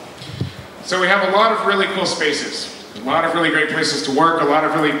wonderful. So we have a lot of really cool spaces. A lot of really great places to work, a lot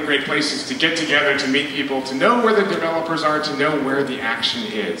of really great places to get together, to meet people, to know where the developers are, to know where the action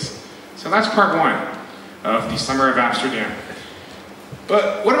is. So that's part one of the Summer of Amsterdam.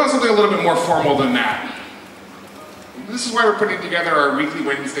 But what about something a little bit more formal than that? This is why we're putting together our weekly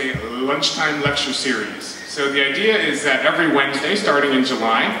Wednesday lunchtime lecture series. So the idea is that every Wednesday, starting in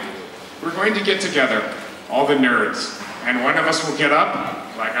July, we're going to get together, all the nerds, and one of us will get up,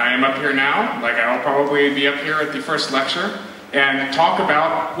 like I am up here now, like I'll probably be up here at the first lecture, and talk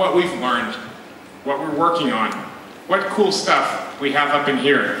about what we've learned, what we're working on, what cool stuff we have up in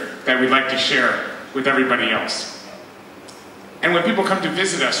here that we'd like to share with everybody else. And when people come to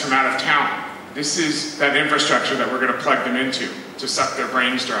visit us from out of town, this is that infrastructure that we're going to plug them into to suck their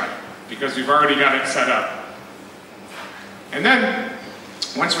brains dry, because we've already got it set up. And then,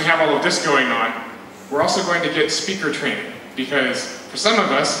 once we have all of this going on, we're also going to get speaker training, because for some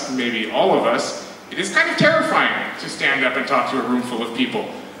of us, maybe all of us, it is kind of terrifying to stand up and talk to a room full of people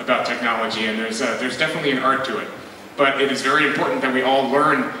about technology, and there's definitely an art to it. But it is very important that we all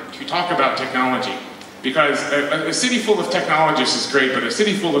learn to talk about technology. Because a city full of technologists is great, but a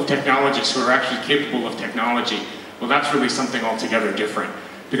city full of technologists who are actually capable of technology, well, that's really something altogether different.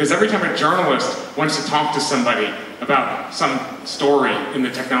 Because every time a journalist wants to talk to somebody about some story in the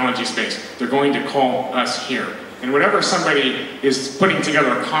technology space, they're going to call us here. And whenever somebody is putting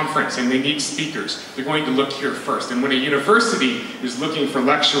together a conference and they need speakers, they're going to look here first. And when a university is looking for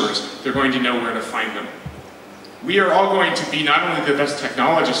lecturers, they're going to know where to find them. We are all going to be not only the best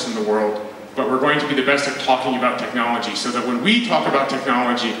technologists in the world, but we're going to be the best at talking about technology, so that when we talk about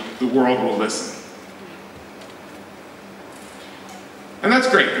technology, the world will listen. And that's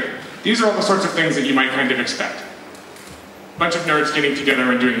great. These are all the sorts of things that you might kind of expect. A bunch of nerds getting together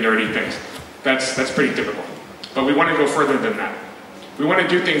and doing nerdy things. That's pretty typical. But we want to go further than that. We want to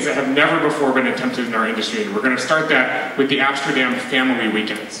do things that have never before been attempted in our industry, and we're going to start that with the Appsterdam Family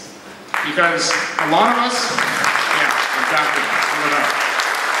Weekends. Because a lot of us, yeah, exactly, sum it up.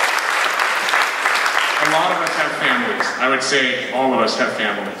 A lot of us have families. I would say all of us have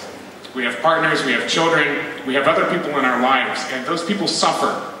families. We have partners, we have children, we have other people in our lives, and those people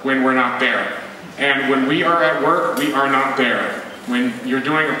suffer when we're not there. And when we are at work, we are not there. When you're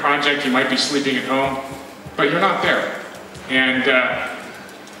doing a project, you might be sleeping at home, but you're not there. And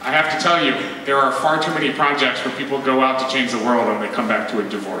I have to tell you, there are far too many projects where people go out to change the world and they come back to a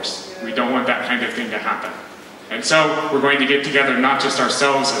divorce. We don't want that kind of thing to happen. And so we're going to get together, not just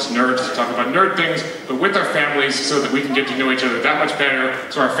ourselves as nerds to talk about nerd things, but with our families so that we can get to know each other that much better,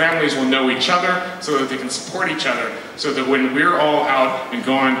 so our families will know each other, so that they can support each other, so that when we're all out and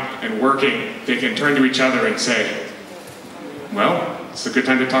gone and working, they can turn to each other and say, well, it's a good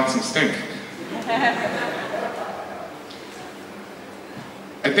time to talk some stink.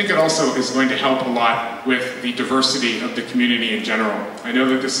 I think it also is going to help a lot with the diversity of the community in general. I know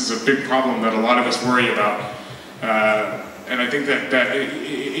that this is a big problem that a lot of us worry about. And I think that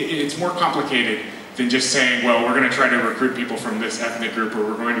it's more complicated than just saying, well, we're going to try to recruit people from this ethnic group, or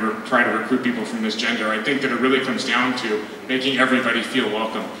we're going to try to recruit people from this gender. I think that it really comes down to making everybody feel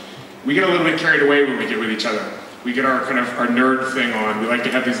welcome. We get a little bit carried away when we get with each other. We get our nerd thing on. We like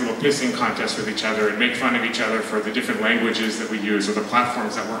to have these little pissing contests with each other and make fun of each other for the different languages that we use or the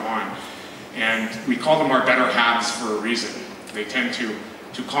platforms that we're on. And we call them our better halves for a reason. They tend to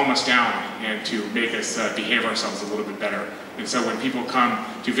calm us down and to make us behave ourselves a little bit better. And so when people come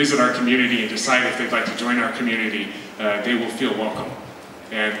to visit our community and decide if they'd like to join our community, they will feel welcome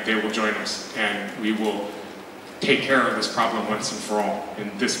and they will join us. And we will take care of this problem once and for all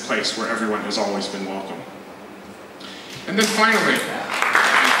in this place where everyone has always been welcome. And then finally,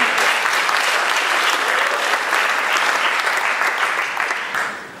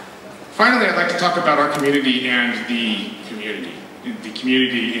 I'd like to talk about our community and the community. The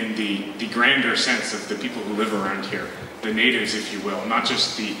community in the grander sense of the people who live around here. The natives, if you will. Not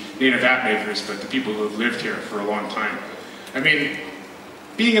just the native app makers, but the people who have lived here for a long time. I mean,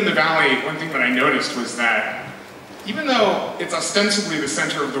 being in the Valley, one thing that I noticed was that even though it's ostensibly the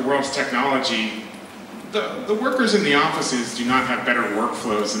center of the world's technology, the workers in the offices do not have better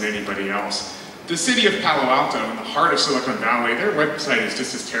workflows than anybody else. The city of Palo Alto, in the heart of Silicon Valley, their website is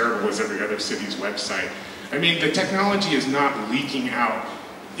just as terrible as every other city's website. I mean, the technology is not leaking out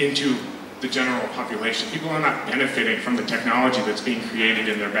into the general population. People are not benefiting from the technology that's being created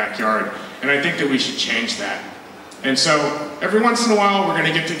in their backyard. And I think that we should change that. And so, every once in a while, we're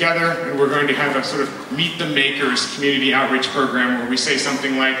going to get together and we're going to have a sort of Meet the Makers community outreach program where we say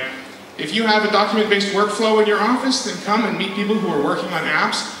something like, if you have a document-based workflow in your office, then come and meet people who are working on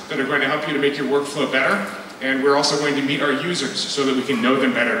apps that are going to help you to make your workflow better. And we're also going to meet our users so that we can know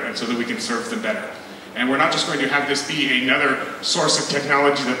them better and so that we can serve them better. And we're not just going to have this be another source of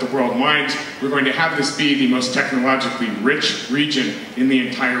technology that the world mines, we're going to have this be the most technologically rich region in the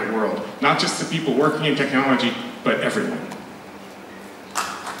entire world. Not just the people working in technology, but everyone.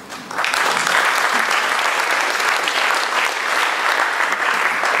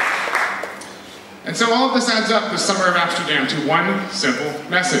 And so all of this adds up this summer of Amsterdam to one simple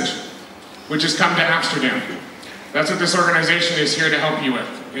message, which is come to Amsterdam. That's what this organization is here to help you with.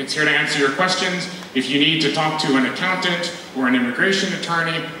 It's here to answer your questions. If you need to talk to an accountant or an immigration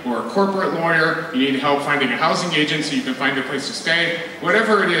attorney or a corporate lawyer, you need help finding a housing agent so you can find a place to stay,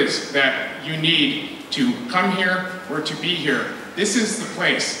 whatever it is that you need to come here or to be here, this is the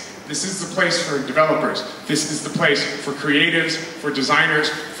place. This is the place for developers. This is the place for creatives, for designers,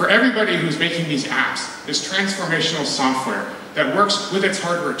 for everybody who's making these apps, this transformational software that works with its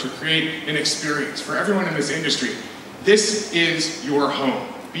hardware to create an experience for everyone in this industry. This is your home.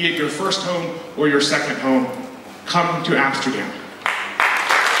 Be it your first home or your second home, come to Amsterdam.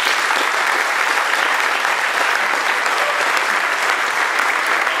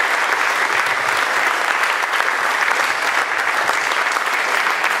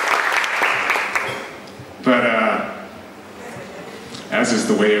 But as is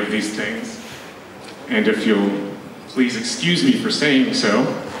the way of these things, and if you'll please excuse me for saying so,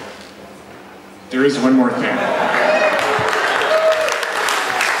 there is one more thing.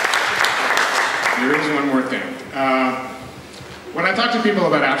 There is one more thing. When I talk to people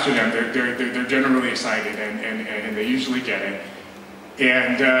about Amsterdam, they're generally excited, and they usually get it.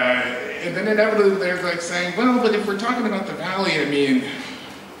 And then inevitably they're like saying, well, but if we're talking about the Valley, I mean,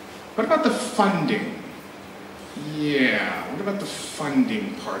 what about the funding? Yeah, what about the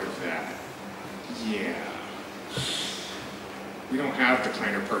funding part of that? Yeah. We don't have the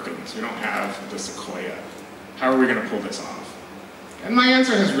Kleiner Perkins, we don't have the Sequoia. How are we going to pull this off? And my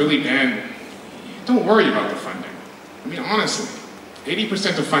answer has really been, don't worry about the funding. I mean, honestly,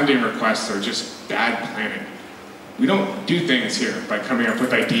 80% of funding requests are just bad planning. We don't do things here by coming up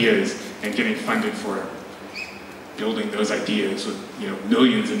with ideas and getting funded for building those ideas with,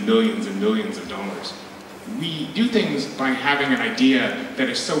 millions and millions and millions of dollars. We do things by having an idea that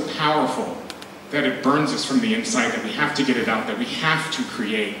is so powerful that it burns us from the inside, that we have to get it out, that we have to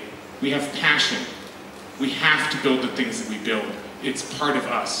create. We have passion. We have to build the things that we build. It's part of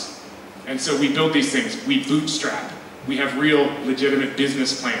us. And so we build these things. We bootstrap. We have real, legitimate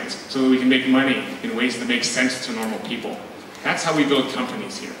business plans so that we can make money in ways that make sense to normal people. That's how we build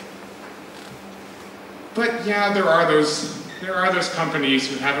companies here. But yeah, there are those companies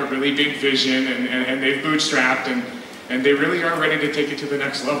who have a really big vision and they've bootstrapped and they really are ready to take it to the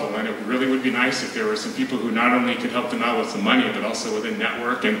next level. And it really would be nice if there were some people who not only could help them out with some money, but also with a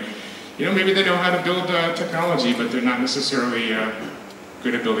network. And maybe they know how to build technology, but they're not necessarily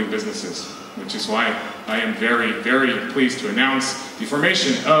good at building businesses. Which is why I am very, very pleased to announce the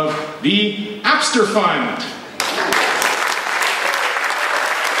formation of the Appster Fund.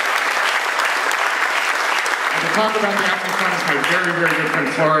 talk about the app in front is my very, very good friend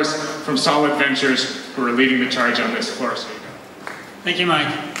Floris from Solid Ventures, who are leading the charge on this. Floris, here you go. Thank you, Mike.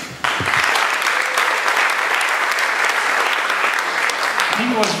 I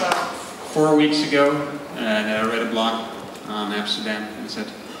think it was about 4 weeks ago that I read a blog on Amsterdam and said,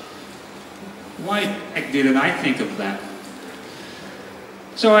 why the heck didn't I think of that?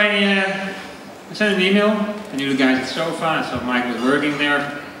 So I sent an email. I knew the guys at Sofa, so Mike was working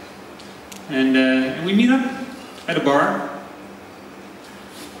there. And we meet up at a bar,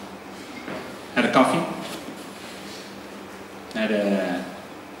 had a coffee, had a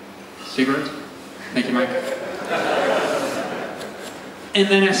cigarette. Thank you, Mike. And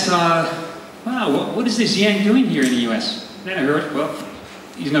then I saw, wow, what is this Yank doing here in the US? And then I heard, well,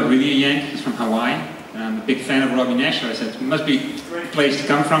 he's not really a Yank, he's from Hawaii. And I'm a big fan of Robbie Nash, so I said, it must be a great place to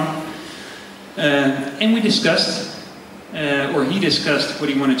come from. And we discussed, or he discussed what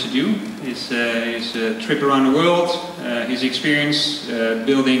he wanted to do, his trip around the world, his experience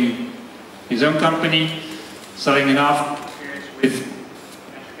building his own company, starting it off with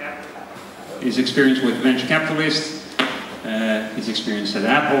his experience with venture capitalists, his experience at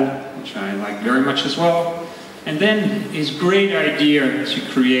Apple, which I like very much as well, and then his great idea to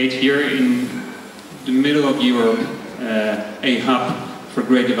create here in the middle of Europe a hub for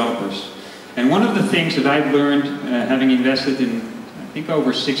great developers. And one of the things that I've learned, having invested in, I think,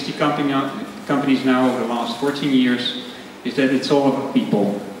 over 60 companies now over the last 14 years, is that it's all about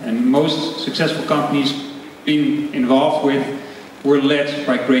people. And most successful companies being involved with were led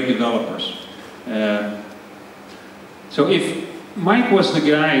by great developers. So if Mike was the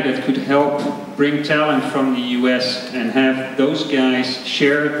guy that could help bring talent from the US and have those guys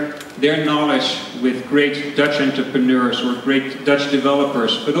share their knowledge with great Dutch entrepreneurs or great Dutch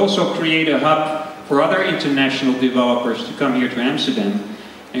developers, but also create a hub for other international developers to come here to Amsterdam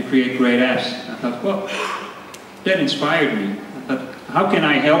and create great apps, I thought, well, that inspired me. I thought, how can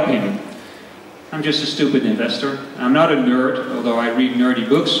I help him? I'm just a stupid investor. I'm not a nerd, although I read nerdy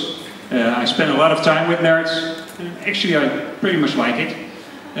books. I spend a lot of time with nerds. Actually, I pretty much like it.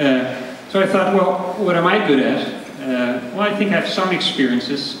 So I thought, well, what am I good at? Well, I think I have some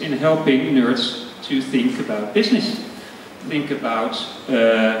experiences in helping nerds to think about business. Thinking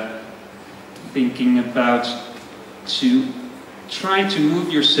about to try to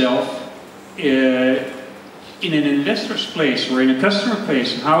move yourself in an investor's place or in a customer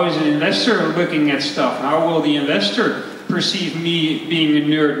place. How is an investor looking at stuff? How will the investor perceive me being a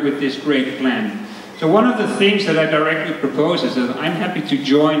nerd with this great plan? So one of the things that I directly propose is that I'm happy to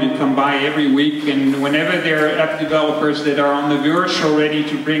join and come by every week, and whenever there are app developers that are on the verge already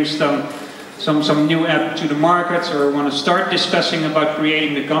to bring some new app to the market or want to start discussing about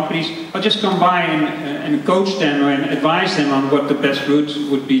creating the companies, I'll just come by and coach them and advise them on what the best route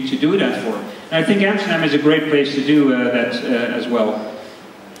would be to do that for. And I think Amsterdam is a great place to do that as well.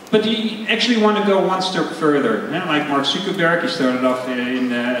 But you actually want to go one step further. Like Mark Zuckerberg, he started off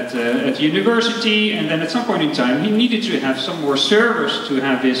at university, and then at some point in time he needed to have some more servers to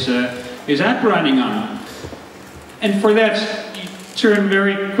have his app running on. And for that, you turn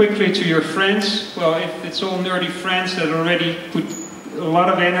very quickly to your friends. Well, if it's all nerdy friends that already put a lot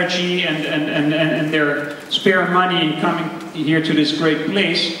of energy and their spare money in coming here to this great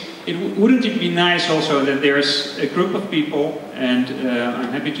place, wouldn't it be nice also that there's a group of people, and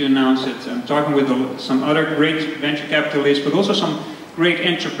I'm happy to announce that I'm talking with some other great venture capitalists, but also some great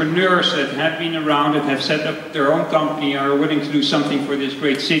entrepreneurs that have been around, that have set up their own company, are willing to do something for this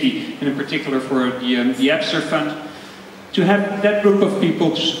great city, and in particular for the Appsterdam Fund, to have that group of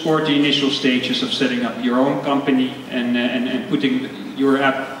people to support the initial stages of setting up your own company and putting your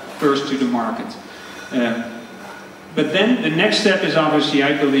app first to the market. But then the next step is obviously,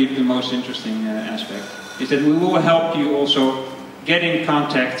 I believe, the most interesting aspect, is that we will help you also get in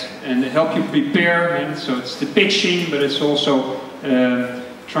contact and help you prepare. And so it's the pitching, but it's also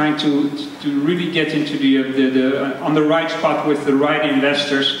trying to really get into on the right spot with the right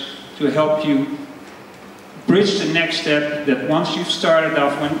investors to help you bridge the next step, that once you've started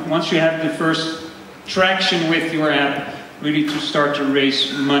off, once you have the first traction with your app, really to start to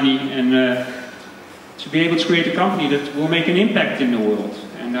raise money and to be able to create a company that will make an impact in the world.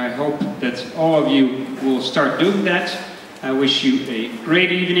 And I hope that all of you will start doing that. I wish you a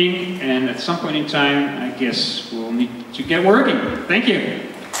great evening, and at some point in time, I guess we'll need to get working. Thank you. Thank you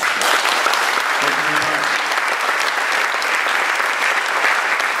very much.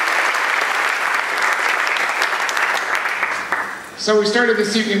 So we started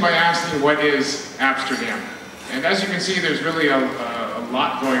this evening by asking, what is Appsterdam? And as you can see, there's really a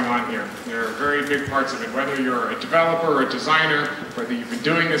lot going on here. There are very big parts of it, whether you're a developer or a designer, whether you've been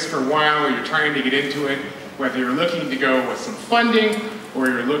doing this for a while or you're trying to get into it, Whether you're looking to go with some funding, or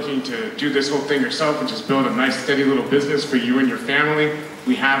you're looking to do this whole thing yourself and just build a nice steady little business for you and your family,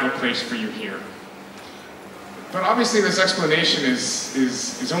 we have a place for you here. But obviously this explanation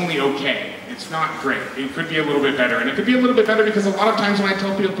is only okay. It's not great. It could be a little bit better. And it could be a little bit better because a lot of times when I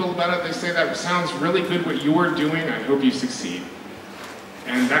tell people about it, they say, that sounds really good what you're doing, I hope you succeed.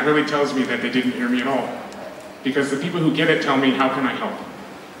 And that really tells me that they didn't hear me at all. Because the people who get it tell me, how can I help?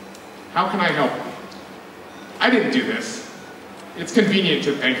 How can I help? I didn't do this. It's convenient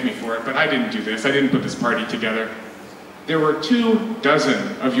to thank me for it, but I didn't do this. I didn't put this party together. There were 24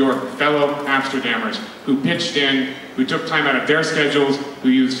 of your fellow Amsterdammers who pitched in, who took time out of their schedules, who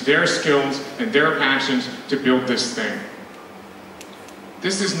used their skills and their passions to build this thing.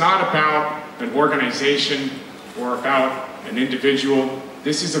 This is not about an organization or about an individual.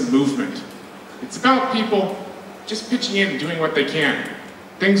 This is a movement. It's about people just pitching in and doing what they can.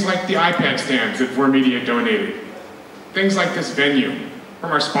 Things like the iPad stands that 4Media donated. Things like this venue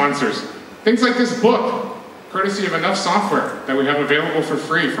from our sponsors. Things like this book, courtesy of Enough Software, that we have available for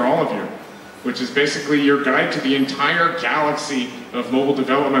free for all of you, which is basically your guide to the entire galaxy of mobile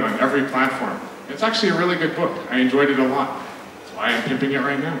development on every platform. It's actually a really good book. I enjoyed it a lot. That's why I'm pimping it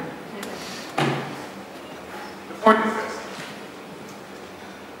right now. The point is this.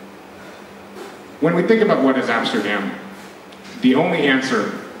 When we think about what is Amsterdam, the only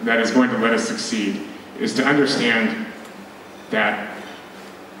answer that is going to let us succeed is to understand that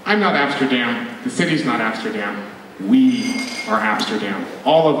I'm not Amsterdam, the city's not Amsterdam, we are Amsterdam.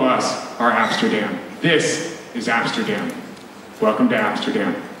 All of us are Amsterdam. This is Amsterdam. Welcome to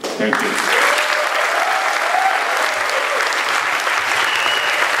Amsterdam. Thank you.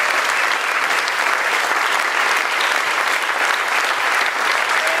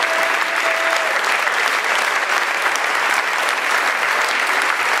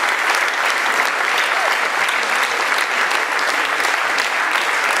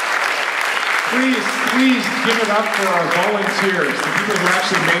 Please give it up for our volunteers, the people who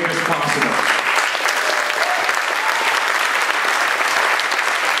actually made this possible.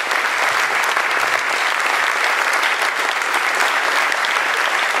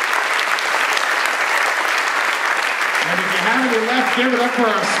 And if you have any left, give it up for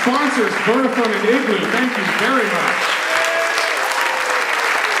our sponsors, Vodafone and Igloo. Thank you very much.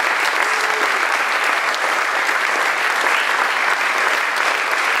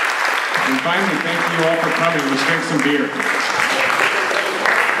 And finally, thank you all for coming. Let's drink some beer.